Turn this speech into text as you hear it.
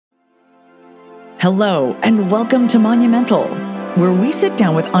Hello, and welcome to Monumental, where we sit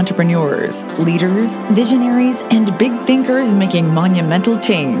down with entrepreneurs, leaders, visionaries, and big thinkers making monumental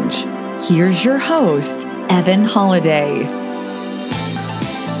change. Here's your host, Evan Holiday.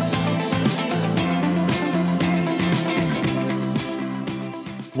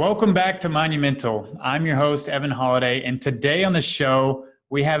 Welcome back to Monumental. I'm your host, Evan Holiday, and today on the show,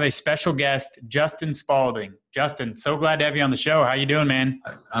 we have a special guest, Justin Spaulding. Justin, so glad to have you on the show. How you doing, man?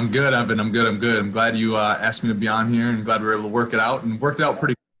 I'm good, Evan. I'm good. I'm glad you asked me to be on here, and glad we were able to work it out, and worked it out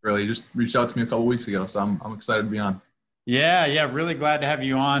pretty early. You just reached out to me a couple weeks ago, so I'm excited to be on. Yeah, really glad to have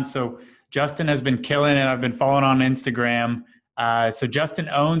you on. So Justin has been killing it. I've been following on Instagram. So Justin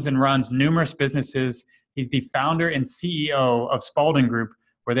owns and runs numerous businesses. He's the founder and CEO of Spaulding Group,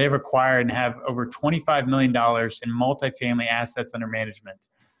 where they've acquired and have over $25 million in multifamily assets under management.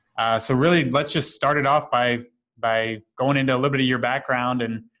 So really, let's just start it off by going into a little bit of your background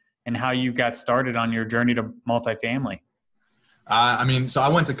and how you got started on your journey to multifamily. So I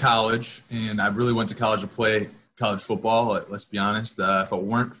went to college, and I really went to college to play college football. Let's be honest. If it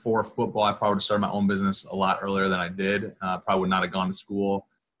weren't for football, I probably would have started my own business a lot earlier than I did. Probably would not have gone to school.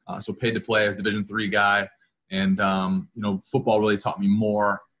 So paid to play as a Division III guy. And, football really taught me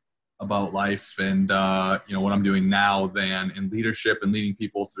more about life and, what I'm doing now than in leadership and leading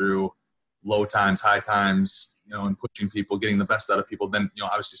people through low times, high times, and pushing people, getting the best out of people than,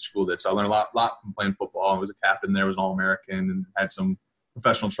 obviously school did. So I learned a lot from playing football. I was a captain there, was an All-American, and had some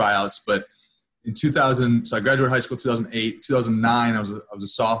professional tryouts. But in 2000, so I graduated high school in 2008. 2009, I was a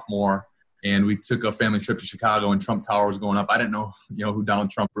sophomore. And we took a family trip to Chicago, and Trump Tower was going up. I didn't know, who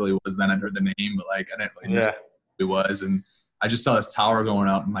Donald Trump really was then. I'd heard the name, but I didn't really know who he was. And I just saw this tower going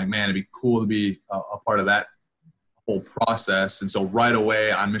up. I'm like, man, it'd be cool to be a part of that whole process. And so right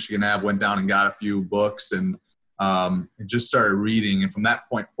away on Michigan Ave, went down and got a few books and just started reading. And from that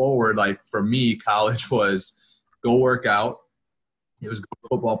point forward, for me, college was go work out. It was go to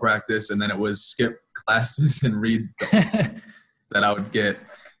football practice, and then it was skip classes and read that I would get.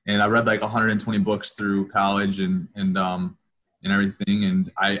 And I read 120 books through college and everything.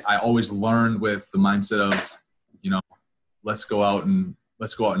 And I always learned with the mindset of, let's go out and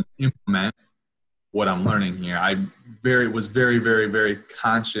implement what I'm learning here. I was very, very, very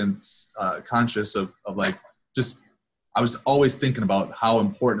conscious of I was always thinking about how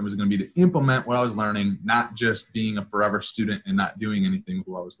important it was going to be to implement what I was learning, not just being a forever student and not doing anything with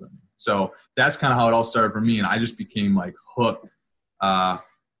what I was learning. So that's kind of how it all started for me. And I just became hooked.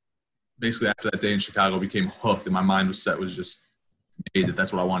 Basically after that day in Chicago, became hooked, and my mind was set, was just made that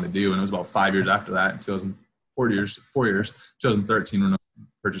that's what I wanted to do. And it was about 5 years after that, 4 years, 2013 when I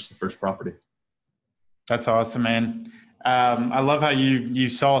purchased the first property. That's awesome, man. I love how you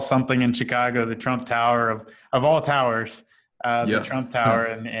saw something in Chicago, the Trump Tower of all towers, the Trump Tower,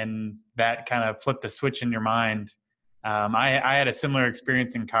 and that kind of flipped a switch in your mind. I had a similar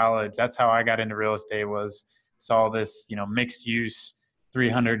experience in college. That's how I got into real estate, saw this, mixed use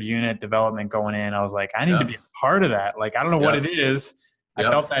 300 unit development going in. I was like, I need to be a part of that. I don't know what it is. I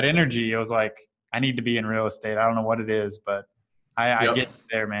felt that energy. It was like, I need to be in real estate. I don't know what it is, but I get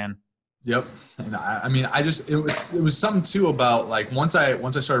there, man. Yep. And it was something too about once I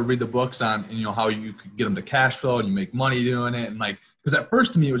started to read the books on, how you could get them to cash flow and you make money doing it. And because at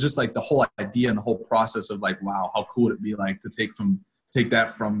first to me, it was just the whole idea and the whole process of wow, how cool would it be to take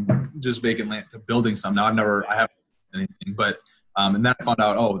that from just vacant land to building something. Now I haven't anything, but and then I found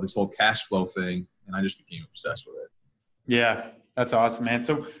out, this whole cash flow thing, and I just became obsessed with it. Yeah, that's awesome, man.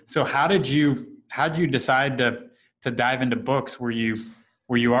 So how did you decide to dive into books? Were you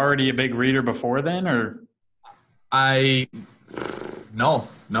already a big reader before then, or? No,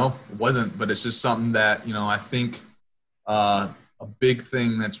 it wasn't. But it's just something that I think a big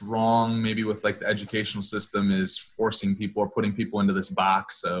thing that's wrong maybe with the educational system is forcing people or putting people into this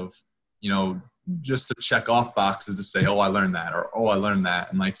box of just to check off boxes to say, I learned that, or I learned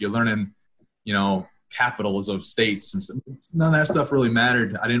that. And you're learning, capitals of states, and none of that stuff really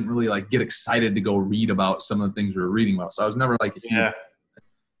mattered. I didn't really get excited to go read about some of the things we were reading about. So I was never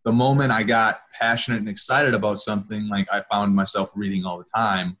the moment I got passionate and excited about something, I found myself reading all the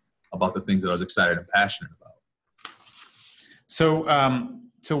time about the things that I was excited and passionate about.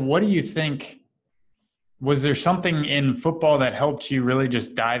 So what do you think? Was there something in football that helped you really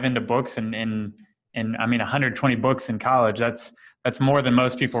just dive into books and 120 books in college? That's more than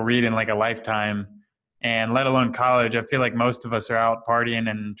most people read in a lifetime, and let alone college. I feel like most of us are out partying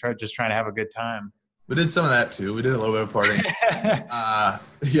and just trying to have a good time. We did some of that too. We did a little bit of partying.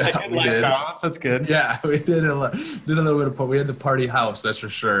 Yeah, we did. Balance. That's good. Yeah, we did a little bit of party. We had the party house, that's for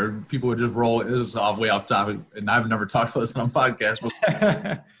sure. People would just roll. This is way off topic, and I've never talked about this on a podcast.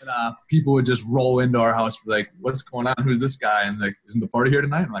 But people would just roll into our house, like, "What's going on? Who's this guy?" And like, "Isn't the party here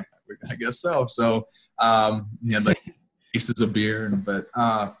tonight?" I'm like, "I guess so." So, he had like cases of beer, but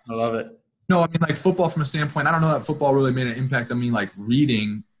I love it. No, I mean, like football from a standpoint, I don't know that football really made an impact on me, like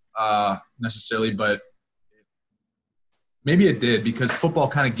reading necessarily, but maybe it did, because football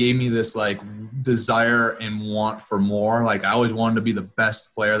kind of gave me this like desire and want for more. Like I always wanted to be the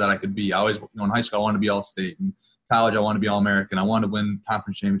best player that I could be. I always, in high school, I wanted to be all-state. In college, I wanted to be all-American. I wanted to win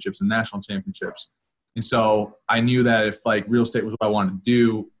conference championships and national championships. And so I knew that if like real estate was what I wanted to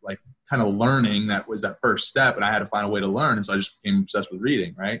do, like kind of learning, that was that first step, and I had to find a way to learn. And so I just became obsessed with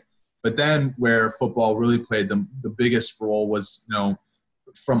reading, right? But then where football really played the biggest role was,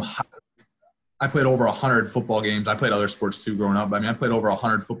 I played over 100 football games. I played other sports too growing up. But I mean, I played over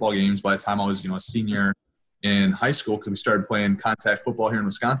 100 football games by the time I was, a senior in high school, because we started playing contact football here in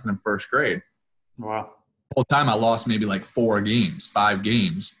Wisconsin in first grade. Wow. The whole time I lost maybe like 5 games.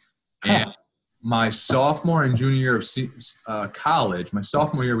 And my sophomore and junior year of college, my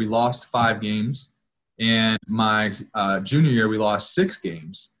sophomore year, we lost 5 games. And my junior year, we lost 6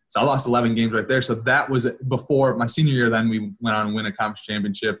 games. So I lost 11 games right there. So that was before my senior year. Then we went on and win a conference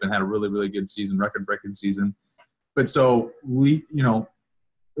championship and had a really, really good season, record-breaking season. But so,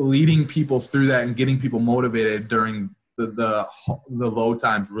 leading people through that and getting people motivated during the low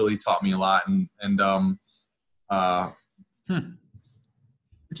times really taught me a lot. It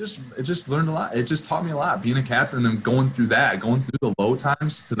just learned a lot. It just taught me a lot, being a captain and going through the low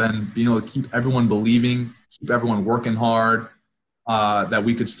times, to then being able to keep everyone believing, keep everyone working hard, that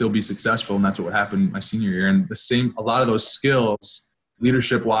we could still be successful. And that's what happened my senior year. And a lot of those skills,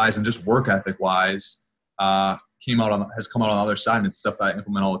 leadership wise and just work ethic wise, has come out on the other side. And it's stuff that I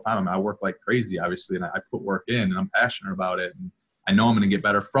implement all the time. I mean, I work like crazy, obviously, and I put work in, and I'm passionate about it. And I know I'm going to get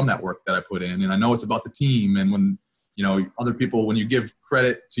better from that work that I put in. And I know it's about the team. And when, other people, when you give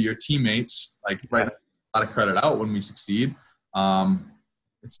credit to your teammates, like write a lot of credit out when we succeed.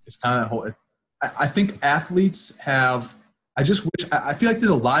 It's kind of that whole, I think athletes have, I feel like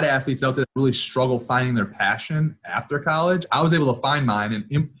there's a lot of athletes out there that really struggle finding their passion after college. I was able to find mine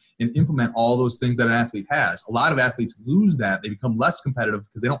and implement all those things that an athlete has. A lot of athletes lose that. They become less competitive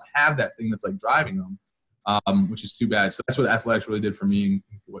because they don't have that thing that's like driving them, which is too bad. So that's what athletics really did for me, and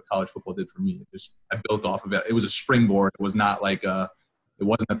what college football did for me. I built off of it. It was a springboard. It was not like it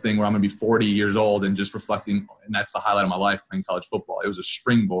wasn't a thing where I'm going to be 40 years old and just reflecting, and that's the highlight of my life, playing college football. It was a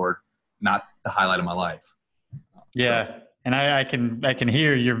springboard, not the highlight of my life. Yeah. So. And I can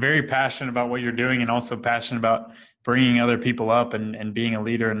hear you're very passionate about what you're doing, and also passionate about bringing other people up and being a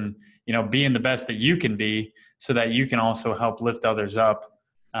leader, and, being the best that you can be, so that you can also help lift others up,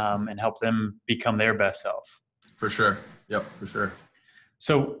 and help them become their best self. For sure. Yep. For sure.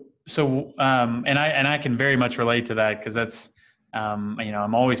 So, and I can very much relate to that, because that's,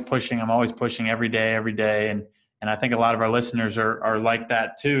 I'm always pushing every day. And I think a lot of our listeners are like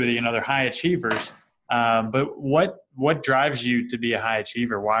that too. They're high achievers. But what drives you to be a high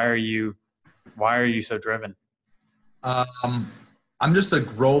achiever? Why are you so driven? I'm just a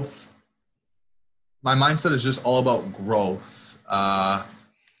growth. My mindset is just all about growth. I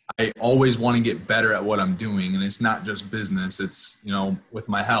always want to get better at what I'm doing, and it's not just business. It's, with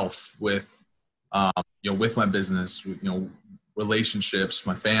my health, with my business, relationships,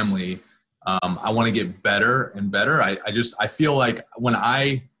 my family. I want to get better and better. I feel like when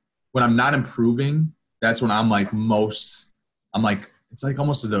I'm not improving, that's when it's like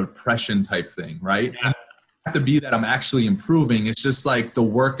almost a depression type thing, right? Yeah. Have to be that I'm actually improving. It's just like the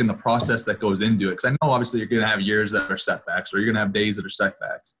work and the process that goes into it. Because I know obviously you're going to have years that are setbacks, or you're going to have days that are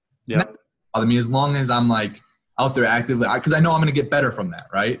setbacks. Yeah. That doesn't bother me as long as I'm like out there actively, because I know I'm going to get better from that,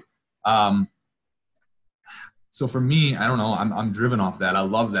 right? So for me, I don't know, I'm driven off that. I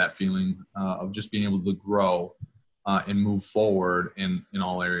love that feeling of just being able to grow and move forward in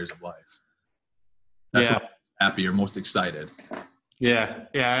all areas of life. That's what I'm happy or most excited. Yeah.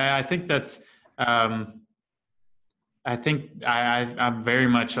 I think that's I'm very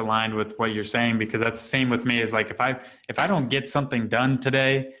much aligned with what you're saying, because that's the same with me. Is like, if I don't get something done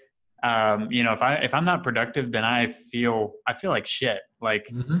today, if I'm not productive, then I feel like shit.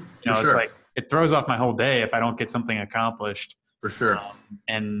 Like, it's like, it throws off my whole day if I don't get something accomplished. For sure.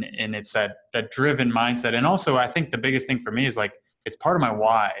 And it's that driven mindset. And also, I think the biggest thing for me is like, it's part of my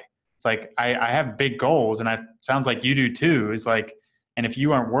why. It's like, I have big goals, and sounds like you do too. It's like, And if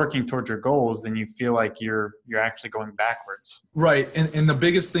you aren't working towards your goals, then you feel like you're actually going backwards. Right. And the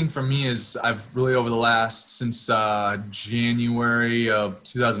biggest thing for me is I've really over the last, since January of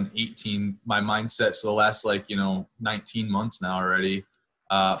 2018, my mindset, so the last 19 months now already,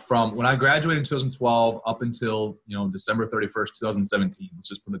 from when I graduated in 2012 up until, December 31st, 2017, let's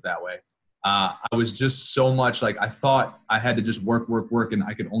just put it that way. I was just so much I thought I had to just work, and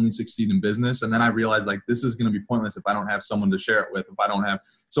I could only succeed in business. And then I realized this is going to be pointless if I don't have someone to share it with, if I don't have,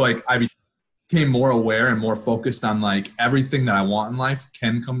 so I became more aware and more focused on everything that I want in life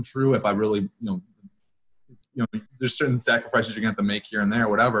can come true if I really, there's certain sacrifices you're going to have to make here and there,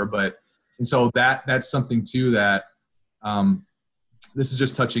 whatever. And so that's something too that, this is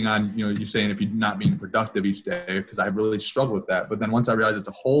just touching on, you're saying if you're not being productive each day, because I really struggle with that. But then once I realized it's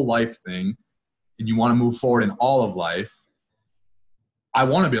a whole life thing and you want to move forward in all of life, I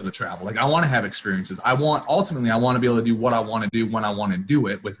want to be able to travel. I want to have experiences. Ultimately, I want to be able to do what I want to do when I want to do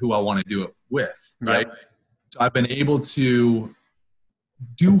it with who I want to do it with. Right. Yep. So I've been able to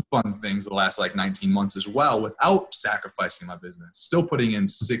do fun things the last 19 months as well without sacrificing my business, still putting in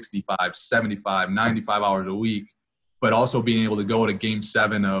 65, 75, 95 hours a week, but also being able to go to game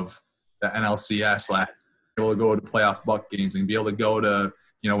 7 of the NLCS, be able to go to playoff Buck games and be able to go to,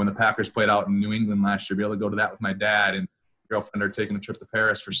 when the Packers played out in New England last year, be able to go to that with my dad and girlfriend are taking a trip to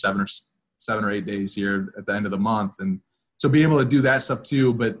Paris for 7 or 8 days here at the end of the month. And so being able to do that stuff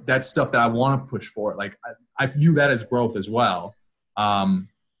too, but that's stuff that I want to push for. I view that as growth as well. And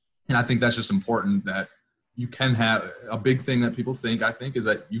I think that's just important that you can have a big thing that people think, I think, is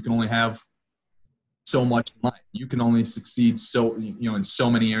that you can only have so much in life. You can only succeed in so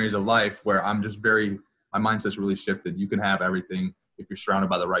many areas of life where my mindset's really shifted. You can have everything if you're surrounded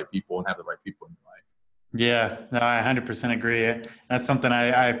by the right people and have the right people in your life. Yeah, no, I 100% agree. That's something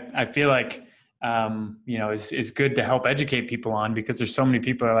I feel like, is good to help educate people on, because there's so many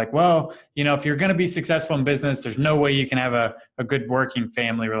people are like, well, if you're going to be successful in business, there's no way you can have a good working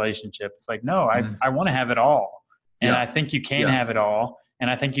family relationship. It's no, I want to have it all. And I think you can have it all. And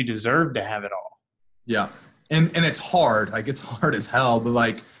I think you deserve to have it all. Yeah. And it's hard. It's hard as hell,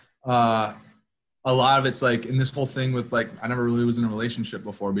 but a lot of it's in this whole thing with I never really was in a relationship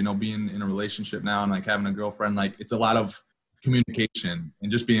before, but being in a relationship now and having a girlfriend, it's a lot of communication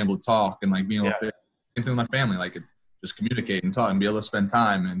and just being able to talk and being able to fit anything with my family, just communicate and talk and be able to spend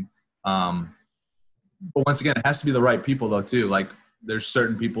time. And, but once again, it has to be the right people though too. There's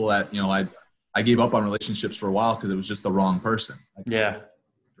certain people that, I gave up on relationships for a while because it was just the wrong person. Yeah.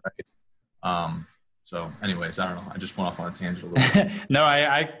 Right. So anyways, I don't know. I just went off on a tangent a little bit. No,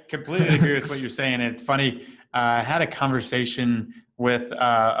 I completely agree with what you're saying. It's funny. I had a conversation with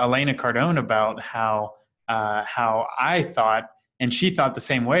Elena Cardone about how I thought, and she thought the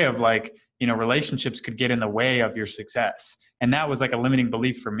same way of relationships could get in the way of your success. And that was a limiting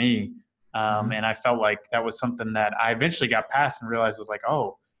belief for me. And I felt like that was something that I eventually got past and realized was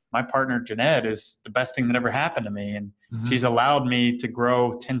oh, my partner, Jeanette, is the best thing that ever happened to me. And she's allowed me to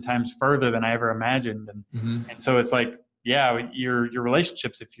grow 10 times further than I ever imagined. And so it's your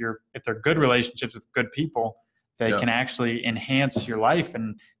relationships, if they're good relationships with good people, they can actually enhance your life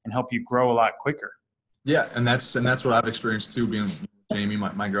and help you grow a lot quicker. Yeah. And that's what I've experienced too, being with Jamie,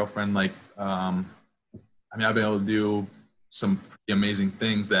 my girlfriend. I've been able to do some pretty amazing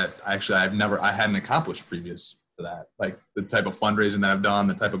things that I hadn't accomplished previous to that, the type of fundraising that I've done,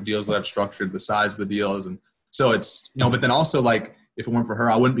 the type of deals that I've structured, the size of the deals. And so it's, but then also if it weren't for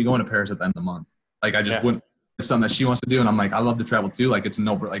her, I wouldn't be going to Paris at the end of the month. I just wouldn't. It's something that she wants to do. And I'm I love to travel too. It's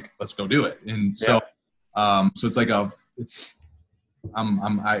a let's go do it. And so it's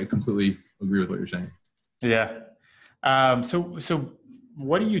I completely agree with what you're saying. Yeah. So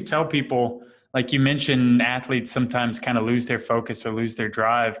what do you tell people? You mentioned athletes sometimes kind of lose their focus or lose their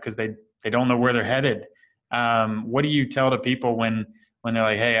drive because they don't know where they're headed. What do you tell to people when they're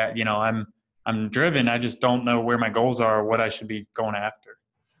like, hey, I'm driven, I just don't know where my goals are or what I should be going after?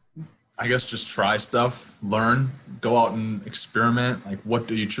 I guess just try stuff, learn, go out and experiment. What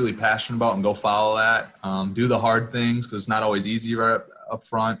are you truly passionate about and go follow that. Do the hard things because it's not always easy right up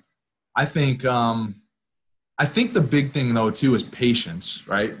front. I think the big thing though too is patience,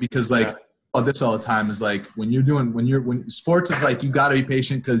 right? Because this all the time is when sports is you got to be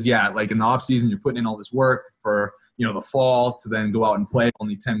patient because in the off season you're putting in all this work for the fall to then go out and play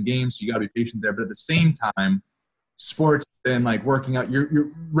only 10 games, so you got to be patient there. But at the same time, sports and working out,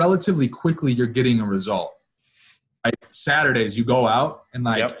 you're relatively quickly you're getting a result. Saturdays you go out and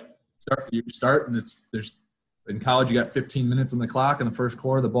start and there's in college you got 15 minutes on the clock in the first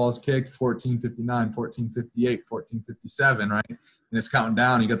quarter, the ball's kicked 14:59, 14:58, 14:57, right? And it's counting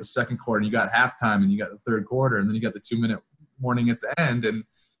down. You got the second quarter, and you got halftime, and you got the third quarter, and then you got the 2-minute warning at the end. And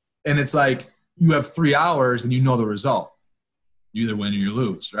it's like you have 3 hours and you know the result. You either win or you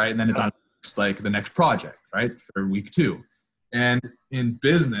lose, right? And then it's on like the next project, right, for week 2. And in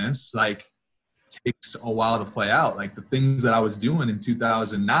business, like, it takes a while to play out. Like the things that I was doing in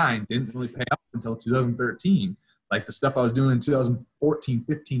 2009 didn't really pay off until 2013. Like the stuff I was doing in 2014,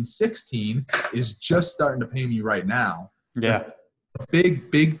 15, 16 is just starting to pay me right now. Yeah. The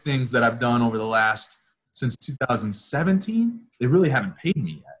big things that I've done over the last, since 2017, they really haven't paid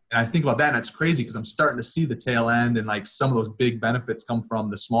me yet. And I think about that, and it's crazy because I'm starting to see the tail end, and like some of those big benefits come from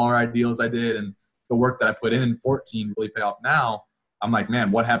the smaller ideals I did and the work that I put in 14 really pay off now. I'm like,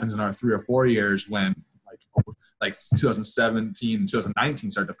 man, what happens in our 3 or 4 years when like 2017 and 2019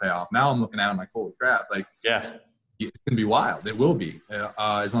 start to pay off? Now I'm looking at it, I'm like, holy crap. Like, yeah, it's going to be wild. It will be.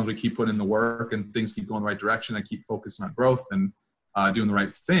 As long as we keep putting in the work and things keep going the right direction, I keep focusing on growth and doing the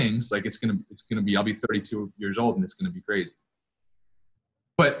right things. Like it's going to be, I'll be 32 years old and it's going to be crazy.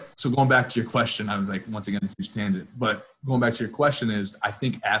 But so going back to your question, I was like, once again, a huge tangent, but going back to your question is, I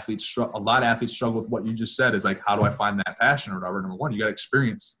think a lot of athletes struggle with what you just said is like, how do I find that passion or whatever? Number one, you got to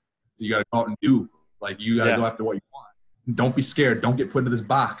experience, you got to go out and do, like, you got to go after what you want. Don't be scared. Don't get put into this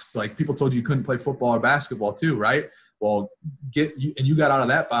box. Like people told you couldn't play football or basketball too, right? Well, you got out of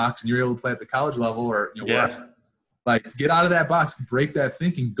that box and you're able to play at the college level or, wherever. Like get out of that box, break that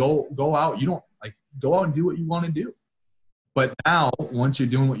thinking, go out. Go out and do what you want to do. But now, once you're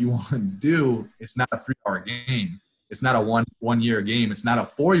doing what you want to do, it's not a 3-hour game. It's not a one-year game. It's not a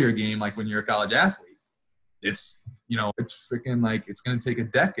 4-year game like when you're a college athlete. It's, it's freaking like it's going to take a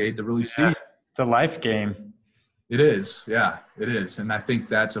decade to really see. It's a life game. It is. Yeah, it is. And I think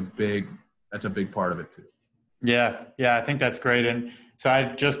that's a big part of it too. Yeah. I think that's great. And so I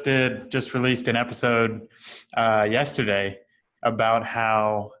just released an episode yesterday about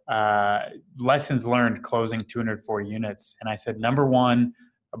how lessons learned closing 204 units. And I said, number one,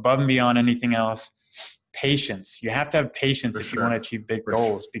 above and beyond anything else, patience. You have to have patience if you want to achieve big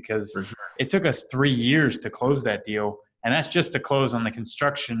goals, because it took us 3 years to close that deal. And that's just to close on the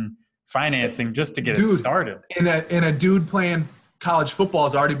construction financing, just to get it started. And a dude playing college football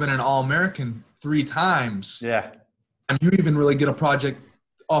has already been an All-American 3 times. Yeah. And you even really get a project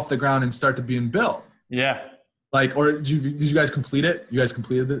off the ground and start to being built. Yeah. Like, or did you guys complete it? You guys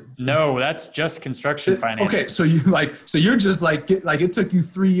completed it? No, that's just construction financing. Okay, so you're just like it took you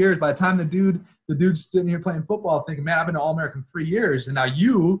 3 years. By the time the dude's sitting here playing football, thinking, man, I've been an All-American 3 years, and now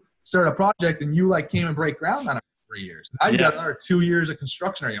you start a project and you like came and break ground on it for 3 years. Now you got another 2 years of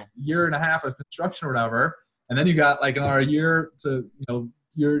construction, or year and a half of construction or whatever, and then you got like another year to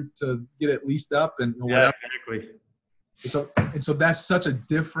get it leased up and whatever. Exactly. And so that's such a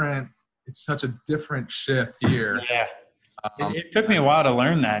different. It's such a different shift here. Yeah. It took me a while to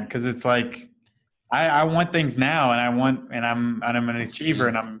learn that, because it's like I want things now, and I'm an achiever,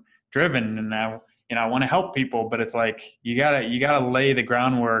 and I'm driven, and I want to help people, but it's like you gotta lay the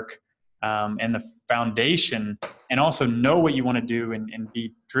groundwork and the foundation, and also know what you want to do and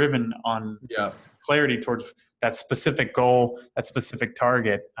be driven on clarity towards that specific goal, that specific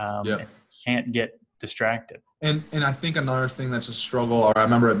target. And can't get distracted. And I think another thing that's a struggle, or I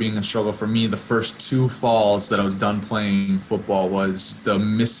remember it being a struggle for me, the first 2 falls that I was done playing football, was the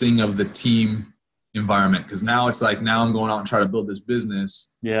missing of the team environment. Because now it's like, now I'm going out and trying to build this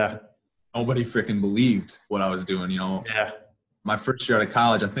business. Yeah. Nobody freaking believed what I was doing, Yeah. My first year out of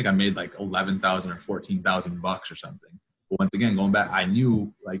college, I think I made like $11,000 or $14,000 or something. But once again, going back, I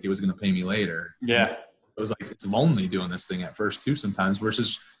knew like it was going to pay me later. Yeah. It was like, it's lonely doing this thing at first too sometimes,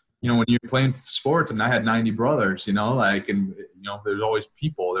 versus – when you're playing sports, and I had 90 brothers, there's always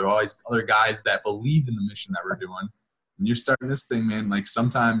people, there are always other guys that believe in the mission that we're doing. When you're starting this thing, man, like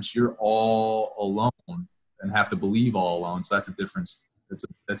sometimes you're all alone and have to believe all alone. So that's a difference.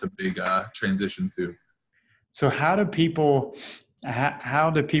 That's a big transition too. So how do people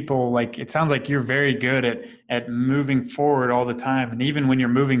like, it sounds like you're very good at moving forward all the time. And even when you're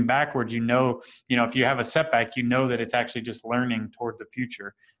moving backward, if you have a setback, that it's actually just learning toward the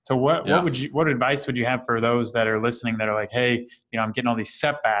future. So what advice would you have for those that are listening that are like, hey, I'm getting all these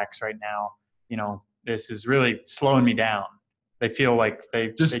setbacks right now. This is really slowing me down. They feel like they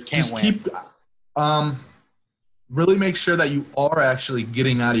can't win. Keep, really make sure that you are actually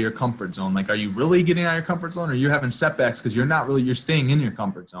getting out of your comfort zone. Like, are you really getting out of your comfort zone, or are you having setbacks because you're staying in your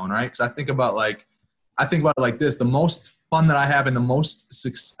comfort zone, right? Because I think about it like this. The most fun that I have and the most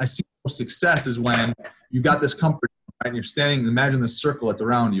success is when you got this comfort zone, right? And you're standing, imagine the circle that's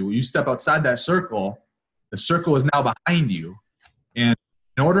around you. When you step outside that circle, the circle is now behind you. And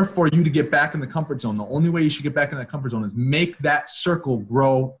in order for you to get back in the comfort zone, the only way you should get back in that comfort zone is make that circle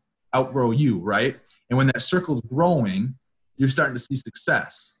outgrow you, right? And when that circle's growing, you're starting to see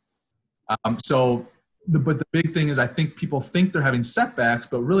success. But the big thing is, I think people think they're having setbacks,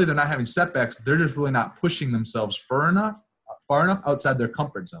 but really they're not having setbacks. They're just really not pushing themselves far enough outside their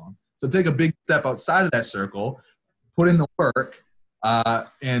comfort zone. So take a big step outside of that circle, put in the work,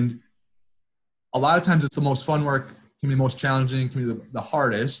 and a lot of times it's the most fun work, can be the most challenging, can be the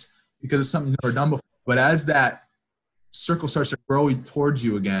hardest, because it's something you've never done before. But as that circle starts to grow towards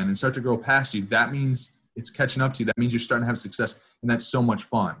you again and start to grow past you, that means it's catching up to you. That means you're starting to have success, and that's so much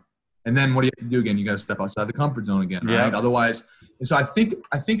fun. And then what do you have to do again? You got to step outside the comfort zone again, right? Otherwise, and so I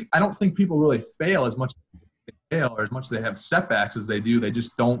don't think people really fail as much as they fail, or as much as they have setbacks as they do. They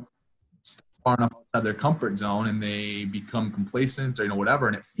just don't step far enough outside their comfort zone, and they become complacent, or whatever,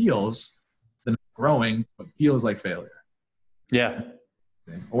 and it feels, they're not growing, but feels like failure. Yeah.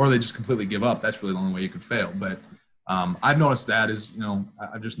 Or they just completely give up. That's really the only way you could fail. But I've noticed that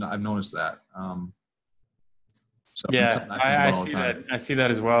I've noticed that. So I see that. I see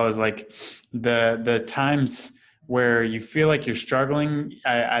that as well, as like the times where you feel like you're struggling.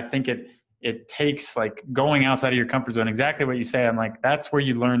 I think it takes like going outside of your comfort zone. Exactly what you say. I'm like, that's where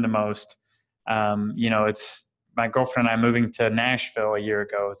you learn the most. It's my girlfriend and I moving to Nashville a year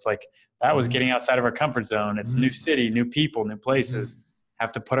ago. It's like, that was getting outside of our comfort zone. It's new city, new people, new places.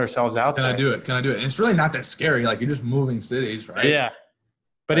 Have to put ourselves out there. Can I do it? And it's really not that scary. Like, you're just moving cities, right? Yeah.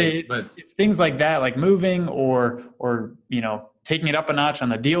 But it's things like that, like moving or taking it up a notch on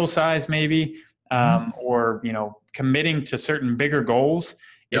the deal size maybe, or committing to certain bigger goals.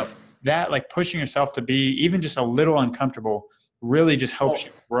 It's that, like, pushing yourself to be even just a little uncomfortable really just helps you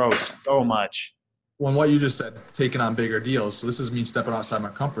grow so much. Well, what you just said, taking on bigger deals. So this is me stepping outside my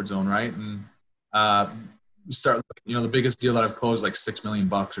comfort zone, right? And you start, the biggest deal that I've closed, like $6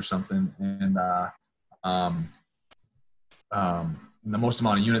 million or something, and the most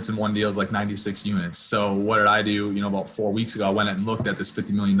amount of units in one deal is like 96 units. So what did I do? About 4 weeks ago, I went and looked at this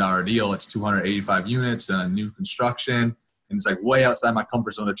 $50 million deal. It's 285 units and a new construction. And it's like way outside my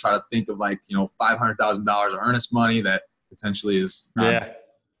comfort zone to try to think of $500,000 of earnest money that potentially is,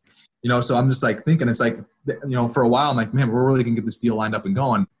 so I'm just like thinking, it's like, for a while, I'm like, man, we're really going to get this deal lined up and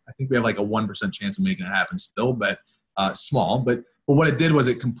going. I think we have like a 1% chance of making it happen still, but small. But what it did was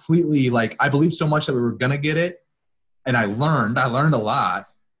it completely, I believed so much that we were going to get it. And I learned a lot,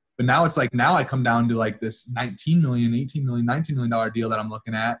 but now it's like, now I come down to like this $19 million, $18 million, $19 million deal that I'm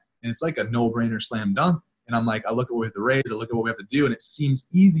looking at. And it's like a no-brainer slam dunk. And I'm like, I look at what we have to raise, I look at what we have to do. And it seems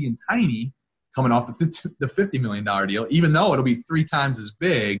easy and tiny coming off the $50 million deal, even though it'll be 3 times as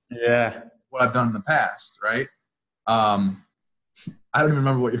big. What I've done in the past. Right. I don't even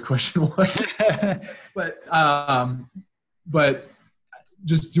remember what your question was, but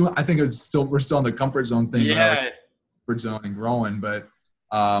just I think we're still in the comfort zone thing. Zone and growing, but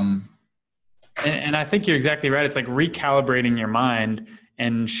and I think you're exactly right. It's like recalibrating your mind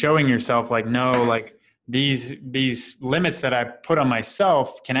and showing yourself like, no, like these limits that I put on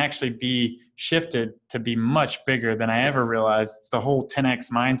myself can actually be shifted to be much bigger than I ever realized. It's the whole 10x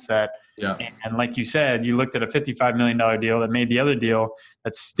mindset. And like you said, you looked at a $55 million deal that made the other deal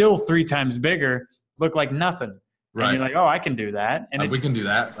that's still 3 times bigger look like nothing. Right. And you're like, oh, I can do that. And we can do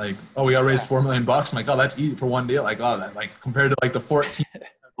that. Like, oh, we got to raise $4 million. I'm like, oh, that's easy for one deal. Like, oh, that, like, compared to like the 14,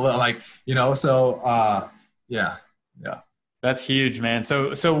 so yeah. That's huge, man.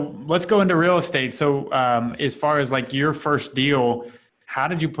 So let's go into real estate. So as far as like your first deal, how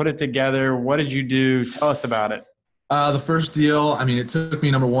did you put it together? What did you do? Tell us about it. The first deal, I mean, it took me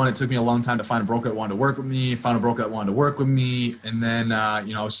a long time to find a broker that wanted to work with me, And then,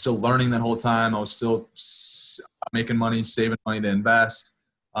 I was still learning that whole time. I was still making money, saving money to invest.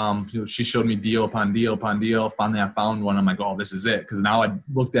 She showed me deal upon deal upon deal. Finally, I found one. I'm like, oh, this is it. Because now I'd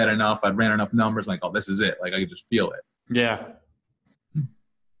looked at it enough. I'd ran enough numbers. I'm like, oh, this is it. Like, I could just feel it. Yeah.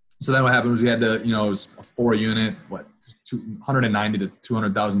 So then what happened was we had to, it was a 4-unit, $190,000 to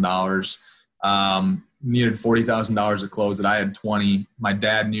 $200,000. Needed $40,000 to close it. I had 20. My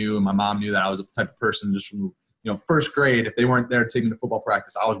dad knew and my mom knew that I was the type of person just from, first grade. If they weren't there taking me to football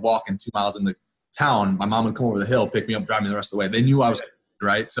practice, I was walking 2 miles in the town. My mom would come over the hill, pick me up, drive me the rest of the way. They knew I was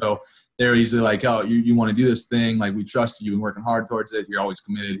right. So they're easily like, oh, you want to do this thing. Like, we trust you. You've been working hard towards it. You're always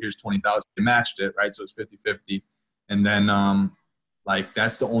committed. Here's 20,000. They matched it. Right. So it's 50-50. And then,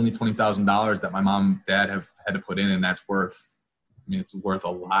 that's the only $20,000 that my mom and dad have had to put in. And that's worth, it's worth a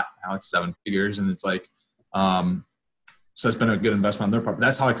lot now. It's 7 figures, and it's like, so it's been a good investment on their part. But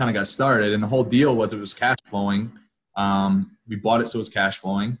that's how I kind of got started. And the whole deal was, it was cash flowing. We bought it so it was cash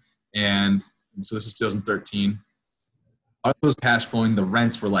flowing, and so this is 2013. It was cash flowing. The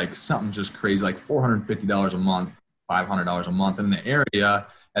rents were like something just crazy, like $450 a month, $500 a month. And in the area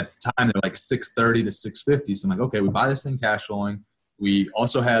at the time, they're like $630 to $650. So I'm like, okay, we buy this thing cash flowing. We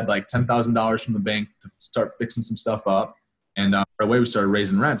also had like $10,000 from the bank to start fixing some stuff up. And right away we started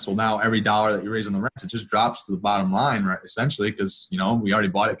raising rents. Well, now every dollar that you raise on the rents, it just drops to the bottom line, right? Essentially, because, you know, we already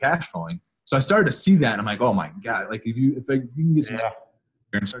bought it cash flowing. So I started to see that and I'm like, oh my God, like if you can get some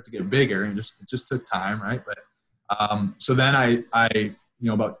and start to get bigger, and it just took time, right? But so then I you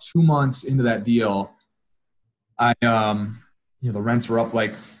know, about 2 months into that deal, I you know, the rents were up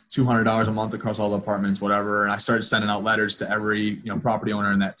like $200 a month across all the apartments, whatever. And I started sending out letters to every, you know, property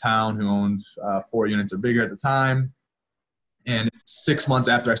owner in that town who owned 4 units or bigger at the time. And 6 months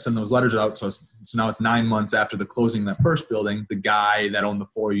after I send those letters out, so now it's 9 months after the closing of that first building, the guy that owned the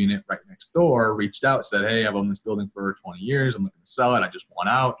 4 unit right next door reached out, said, hey, I've owned this building for 20 years. I'm looking to sell it. I just want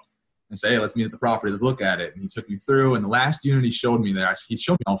out. And say, hey, let's meet at the property. Let's look at it. And he took me through. And the last unit he showed me there, he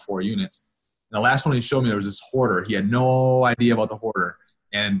showed me all 4 units. And the last one he showed me, there was this hoarder. He had no idea about the hoarder.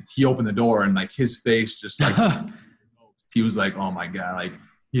 And he opened the door and like his face just like, he was like, oh my God, like,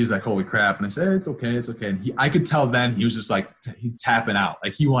 he was like, holy crap. And I said, hey, it's okay. It's okay. And I could tell then he was just like, he's tapping out.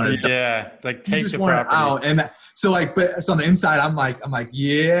 Like he wanted to, like take the property out. And so like, but so on the inside, I'm like,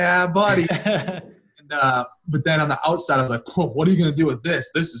 yeah, buddy. But then on the outside, I was like, oh, what are you going to do with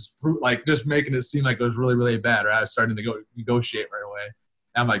this? This is like just making it seem like it was really, really bad. Right? I was starting to go negotiate right away.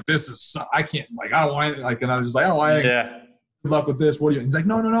 And I'm like, this is, I can't, like, I don't want anything. Like, and I was just like, I don't want anything. Yeah. Good luck with this. What do you, he's like,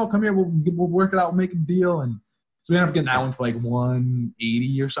 no, come here. We'll work it out. We'll make a deal. And so we ended up getting that one for like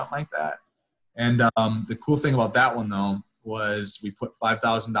 $180 or something like that. And the cool thing about that one though, was we put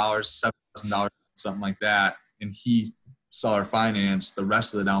 $5,000, $7,000, something like that. And he seller financed the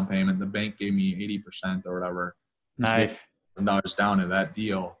rest of the down payment. The bank gave me 80% or whatever. Nice. $1,000 down to that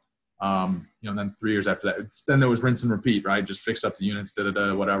deal. You know, and then 3 years after that, then there was rinse and repeat, right? Just fix up the units,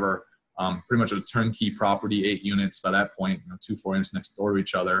 whatever. Pretty much a turnkey property, 8 units by that point, you know, 2 4 units next door to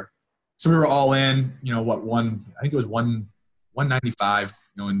each other. So we were all in, you know, I think it was 195,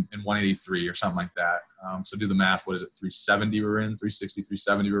 you know, and 183 or something like that. So do the math. What is it? 370 we were in, 360,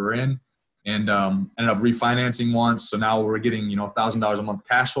 370 we were in. And ended up refinancing once. So now we're getting, you know, $1,000 a month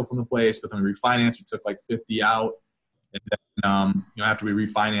cash flow from the place. But then we refinanced, we took like 50 out. And then, you know, after we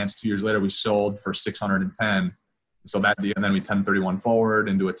refinanced 2 years later, we sold for 610. So that deal, and then we 1031 forward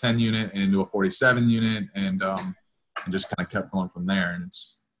into a 10 unit and into a 47 unit, and just kind of kept going from there. And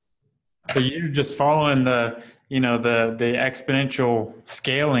it's, so you're just following the, you know, the exponential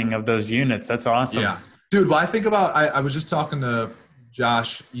scaling of those units. That's awesome. Yeah, dude. Well, I think about, I was just talking to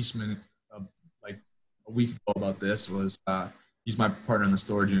Josh Eastman like a week ago about this. Was he's my partner in the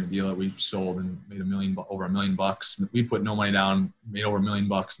storage unit deal that we sold and made over $1 million. We put no money down, made over $1 million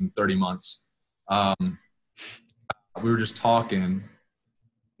in 30 months. We were just talking,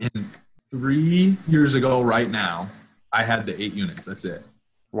 and 3 years ago right now, I had the 8 units. That's it.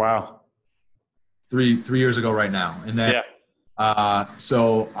 Wow. 3 years ago right now. And then,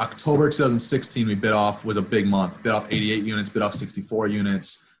 so October 2016, we bid off, was a big month. Bid off 88 units, bid off 64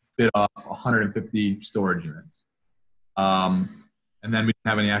 units, bid off 150 storage units. And then we didn't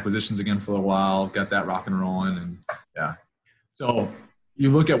have any acquisitions again for a little while, got that rock and rolling, and yeah. So you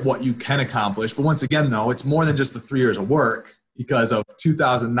look at what you can accomplish, but once again though, it's more than just the 3 years of work, because of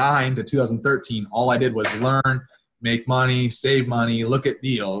 2009 to 2013, all I did was learn, make money, save money, look at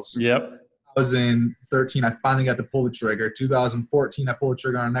deals. Yep. 2013, I finally got to pull the trigger. 2014, I pulled the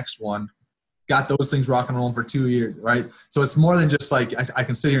trigger on the next one. Got those things rock and rolling for 2 years, right? So it's more than just like, I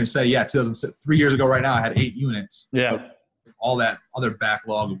can sit here and say, yeah, 3 years ago right now, I had 8 units. Yeah. All that other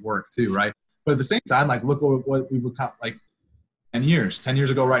backlog of work too, right? But at the same time, like, look what we've accomplished, like 10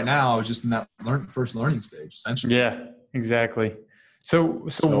 years ago right now, I was just in that first learning stage, essentially. Yeah, exactly. So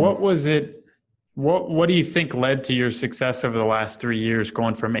what was it? What do you think led to your success over the last 3 years,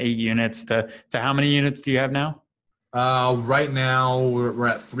 going from 8 units to how many units do you have now? Right now we're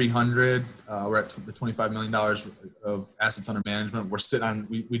at 300. We're at the $25 million of assets under management. We're sitting on,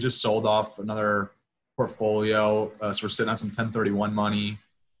 we just sold off another portfolio. So we're sitting on some 1031 money.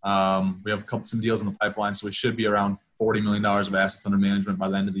 We have some deals in the pipeline. So we should be around $40 million of assets under management by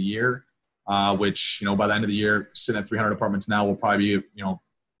the end of the year, which, you know, by the end of the year, sitting at 300 apartments now, we'll probably be, you know,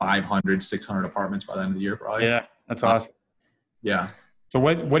 500, 600 apartments by the end of the year, probably. Yeah, that's awesome. Yeah. So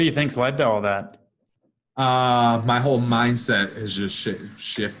what do you think's led to all that? My whole mindset has just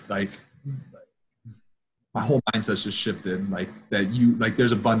shifted. Like, my whole mindset's just shifted. Like,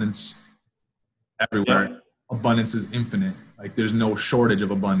 there's abundance everywhere. Yeah. Abundance is infinite. Like, there's no shortage of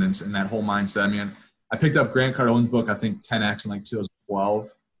abundance in that whole mindset. I mean, I picked up Grant Cardone's book, I think 10X in like 2012,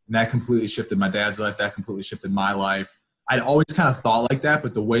 and that completely shifted my dad's life. That completely shifted my life. I'd always kind of thought like that,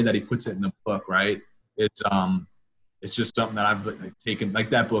 but the way that he puts it in the book, right? It's it's just something that I've like taken, like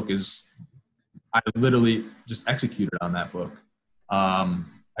that book is, I literally just executed on that book,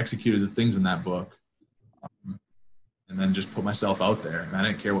 executed the things in that book, and then just put myself out there. And I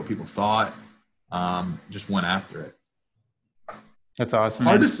didn't care what people thought, just went after it. That's awesome.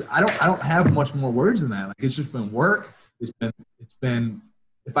 Hard to, I don't have much more words than that. Like, it's just been work. It's been,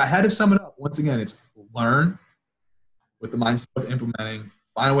 if I had to sum it up, once again, it's learn with the mindset of implementing,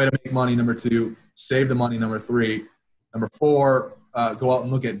 find a way to make money. Number 2, save the money. Number 3, number 4, go out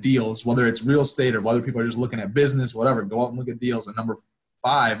and look at deals, whether it's real estate or whether people are just looking at business, whatever, go out and look at deals. And number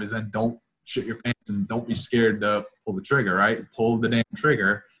 5 is then don't shit your pants and don't be scared to pull the trigger, right? Pull the damn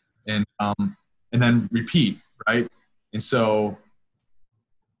trigger and then repeat, right? And so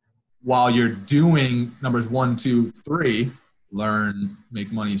while you're doing numbers 1, 2, 3, learn,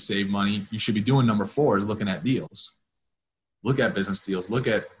 make money, save money, you should be doing number 4 is looking at deals. Look at business deals, look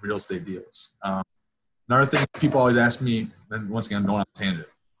at real estate deals. Another thing people always ask me, and once again, I'm going on a tangent.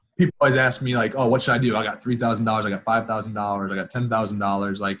 People always ask me like, oh, what should I do? I got $3,000, I got $5,000, I got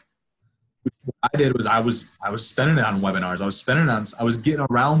 $10,000. Like, what I did was I was spending it on webinars. I was getting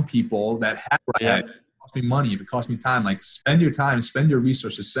around people that had what I had. It cost me money. If it cost me time, like spend your time, spend your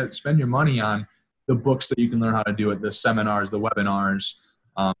resources, spend your money on the books that you can learn how to do it, the seminars, the webinars,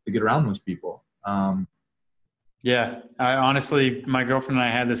 to get around those people. Yeah, I honestly, my girlfriend and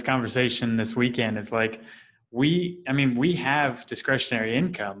I had this conversation this weekend. It's like, we have discretionary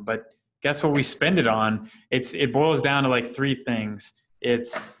income, but guess what we spend it on? It boils down to like 3 things.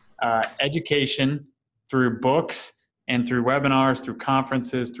 It's education through books and through webinars, through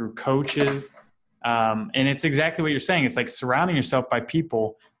conferences, through coaches. And it's exactly what you're saying. It's like surrounding yourself by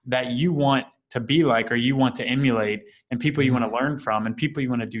people that you want to be like, or you want to emulate, and people you want to learn from, and people you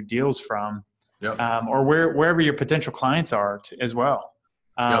want to do deals from. Yep. Or wherever your potential clients are as well.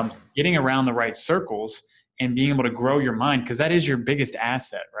 Getting around the right circles and being able to grow your mind, because that is your biggest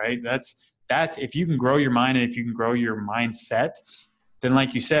asset, right? That's if you can grow your mind and if you can grow your mindset, then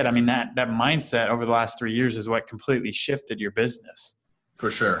like you said, I mean, that mindset over the last 3 years is what completely shifted your business. For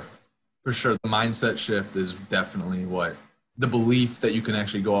sure. The mindset shift is definitely what the belief that you can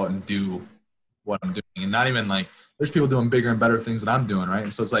actually go out and do what I'm doing, and not even like, there's people doing bigger and better things than I'm doing, right?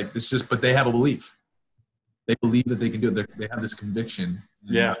 And so it's like, but they have a belief. They believe that they can do it. They have this conviction.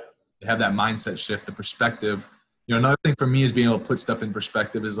 Yeah. They have that mindset shift, the perspective. You know, another thing for me is being able to put stuff in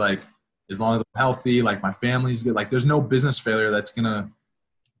perspective is like, as long as I'm healthy, like my family's good, like there's no business failure that's gonna,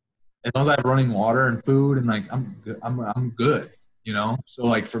 as long as I have running water and food and like, I'm good, you know? So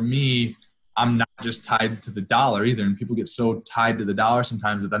like for me, I'm not just tied to the dollar either. And people get so tied to the dollar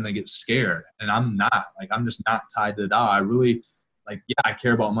sometimes that then they get scared. And I'm not. Like, I'm just not tied to the dollar. I really, like, yeah, I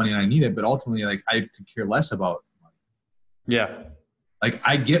care about money and I need it, but ultimately, like, I could care less about money. Yeah. Like,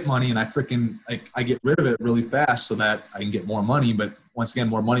 I get money and I get rid of it really fast so that I can get more money. But once again,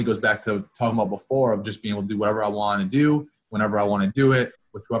 more money goes back to talking about before of just being able to do whatever I want to do, whenever I want to do it,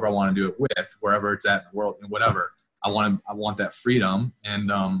 with whoever I want to do it with, wherever it's at in the world, and whatever. I want that freedom.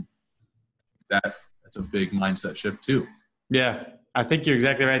 And, that's a big mindset shift too. Yeah, I think you're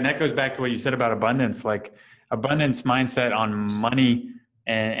exactly right. And that goes back to what you said about abundance, like abundance mindset on money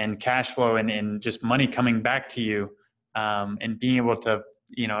and cash flow and just money coming back to you, and being able to,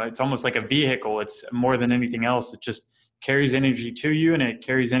 you know, it's almost like a vehicle. It's more than anything else. It just carries energy to you and it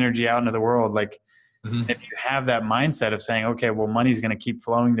carries energy out into the world. Like if you have that mindset of saying, okay, well, money's going to keep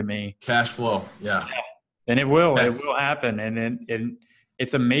flowing to me. Cash flow. Yeah. Then it will happen. And then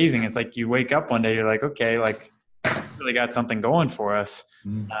it's amazing. It's like you wake up one day, you're like, okay, like I really got something going for us.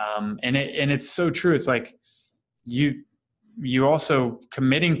 And it's so true. It's like you also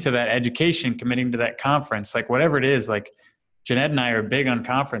committing to that education, committing to that conference, like whatever it is, like Jeanette and I are big on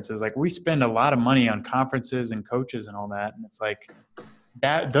conferences. Like we spend a lot of money on conferences and coaches and all that. And it's like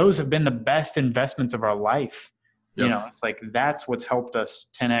those have been the best investments of our life. Yep. You know, it's like, that's what's helped us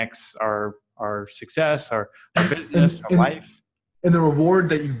 10X our success, our business, our life. And the reward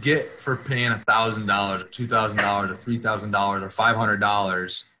that you get for paying $1,000 or $2,000 or $3,000 or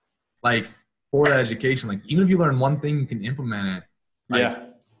 $500, like for that education, like even if you learn one thing, you can implement it. Like,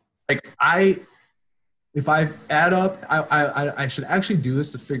 like if I add up, I should actually do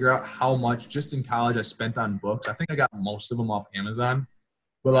this to figure out how much just in college I spent on books. I think I got most of them off Amazon,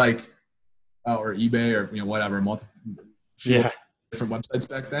 but like, or eBay or, you know, whatever, different websites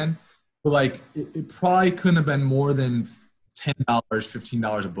back then. But like, it probably couldn't have been more than $10,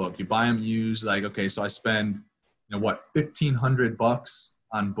 $15 a book. You buy them used, like, okay, so I spend, you know, what, $1,500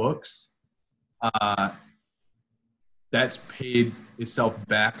 on books. That's paid itself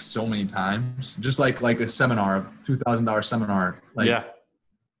back so many times. Just like a seminar, a $2,000 seminar. Like,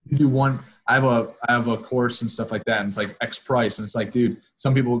 you do one, I have a course and stuff like that, and it's like X price, and it's like, dude,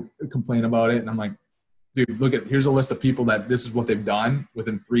 some people complain about it, and I'm like, dude, here's a list of people that this is what they've done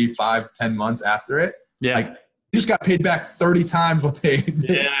within 3, 5, 10 months after it. Yeah. Like, you just got paid back 30 times what they did.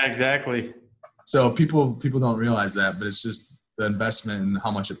 Yeah, exactly. So people don't realize that, but it's just the investment and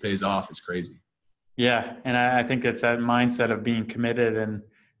how much it pays off is crazy. Yeah. And I think it's that mindset of being committed and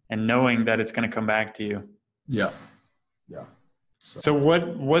knowing that it's going to come back to you. Yeah. Yeah. So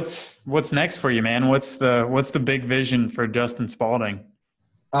what's next for you, man? What's the big vision for Justin Spaulding?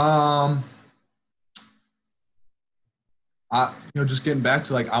 Just getting back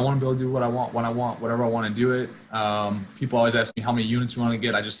to, like, I want to be able to do what I want, when I want, whatever I want to do it. People always ask me how many units you want to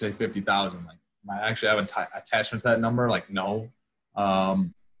get. I just say 50,000. Like, I actually have an attachment to that number. Like, no. I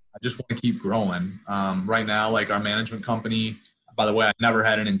just want to keep growing. Right now, like, our management company, by the way, I never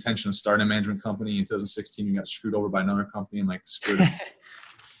had an intention of starting a management company. In 2016, we got screwed over by another company. I'm like, screw it.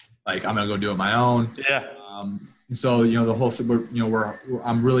 Like, I'm going to go do it my own. Yeah. And so, the whole thing,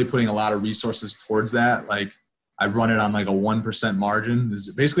 I'm really putting a lot of resources towards that. Like, I run it on like a 1% margin.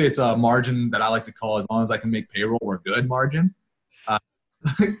 Basically, it's a margin that I like to call, as long as I can make payroll, we're good margin.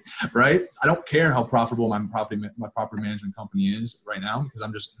 Right? I don't care how profitable my property management company is right now, because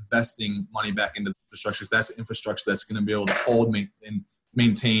I'm just investing money back into the infrastructure. That's the infrastructure that's going to be able to hold,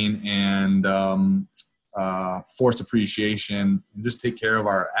 maintain, and force appreciation, and just take care of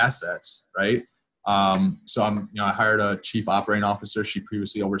our assets, right? So I hired a chief operating officer. She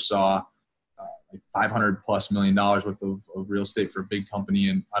previously oversaw like $500+ million worth of real estate for a big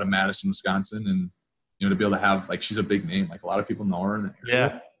company out of Madison, Wisconsin, and to be able to have, like, she's a big name. Like, a lot of people know her in the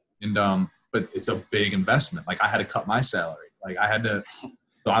area. Yeah. And but it's a big investment. Like, I had to cut my salary. Like, I had to,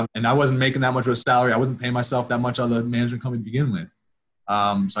 and I wasn't making that much of a salary. I wasn't paying myself that much on the management company to begin with.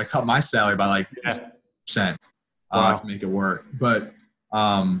 So I cut my salary by like 6% to make it work. But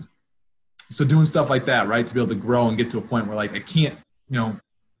so doing stuff like that, right, to be able to grow and get to a point where, like, I can't,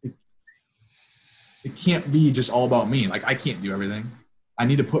 it can't be just all about me. Like, I can't do everything. I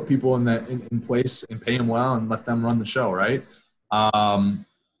need to put people in place and pay them well and let them run the show, right? And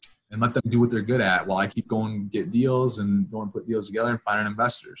let them do what they're good at while I keep going and get deals and going and put deals together and finding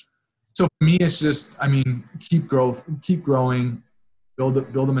investors. So for me, it's just, keep growing, build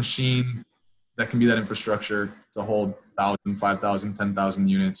a machine that can be that infrastructure to hold 1,000, 5,000, 10,000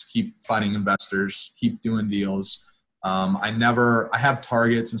 units, keep finding investors, keep doing deals. I have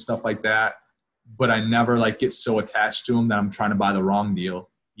targets and stuff like that, but I never, like, get so attached to them that I'm trying to buy the wrong deal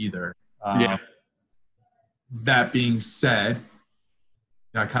either. That being said,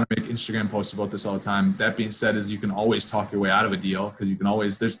 I kind of make Instagram posts about this all the time. That being said, is you can always talk your way out of a deal, because you can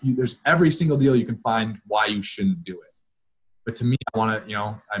always, there's every single deal you can find why you shouldn't do it. But to me, I want to, I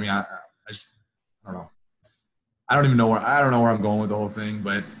don't know. I don't know where I'm going with the whole thing,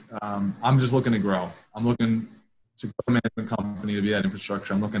 but I'm just looking to grow. I'm looking to grow a management company, to be that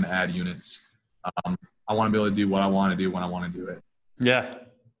infrastructure. I'm looking to add units. I want to be able to do what I want to do when I want to do it. Yeah.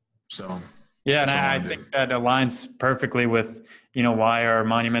 So. Yeah, and I think that aligns perfectly with, why our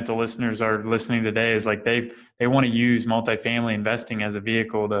Monumental listeners are listening today, is like they want to use multifamily investing as a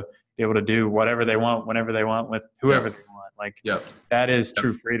vehicle to be able to do whatever they want, whenever they want, with whoever they want. Like, that is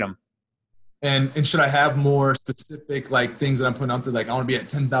true freedom. And should I have more specific, like, things that I'm putting out there? Like, I want to be at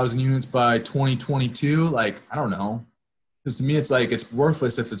 10,000 units by 2022. Like, I don't know. Because to me, it's like, it's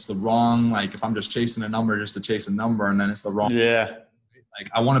worthless if it's the wrong, like, if I'm just chasing a number just to chase a number, and then it's the wrong. Yeah. Like,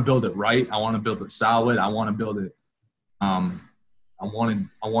 I want to build it right. I want to build it solid. I want to build it. I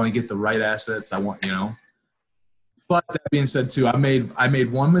want to get the right assets. But that being said too, I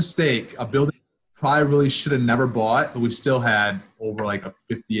made one mistake. A building probably really should have never bought, but we still had over like a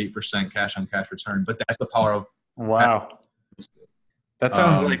 58% cash on cash return. But that's the power of. Wow. That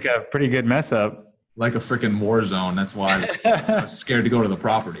sounds like a pretty good mess up. Like a freaking war zone. That's why I was scared to go to the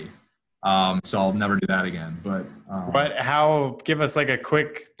property. So I'll never do that again. But give us like a